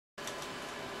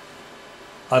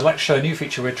I'd like to show a new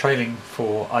feature we're trailing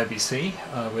for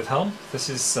IBC with Helm. This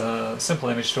is a simple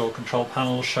image store control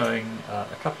panel showing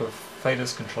a couple of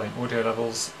faders controlling audio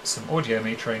levels, some audio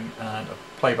metering, and a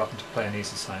play button to play an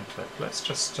easy sound clip. Let's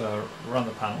just run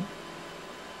the panel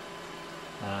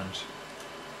and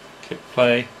click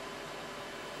play.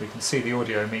 We can see the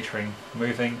audio metering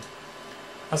moving.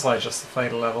 As I adjust the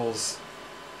fader levels,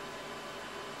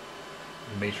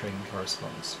 the metering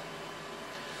corresponds.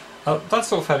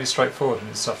 That's all fairly straightforward and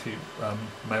it's stuff you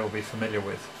may all be familiar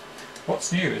with.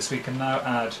 What's new is we can now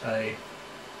add a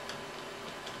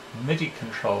Midi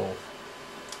control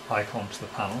icon to the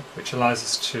panel, which allows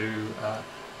us to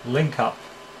link up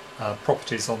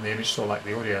properties on the image store like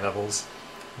the audio levels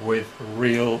with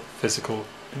real physical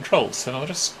controls. So I'll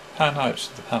just pan out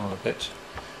the panel a bit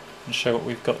and show what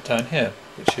we've got down here,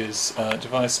 which is a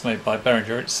device made by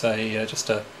Behringer. It's just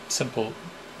a simple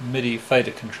Midi fader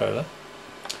controller.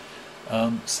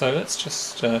 So let's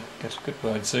just get a good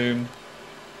wide zoom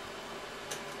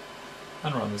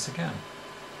and run this again.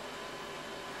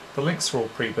 The links are all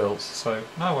pre-built, so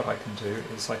now what I can do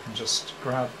is I can just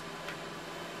grab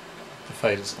the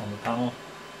faders on the panel.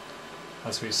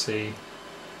 As we see,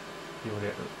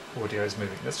 the audio is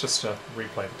moving. Let's just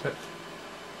replay the clip.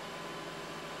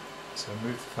 So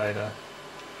move the fader,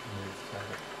 move the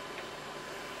fader,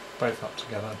 both up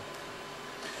together.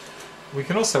 We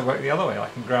can also work the other way. I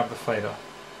can grab the fader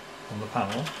on the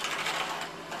panel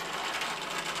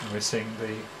and we're seeing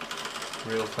the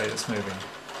real faders moving.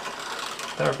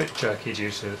 They're a bit jerky due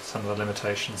to some of the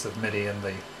limitations of Midi and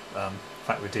the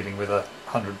fact we're dealing with a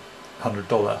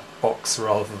 $100 box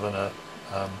rather than a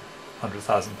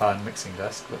 £100,000 mixing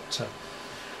desk, but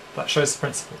that shows the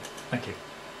principle. Thank you.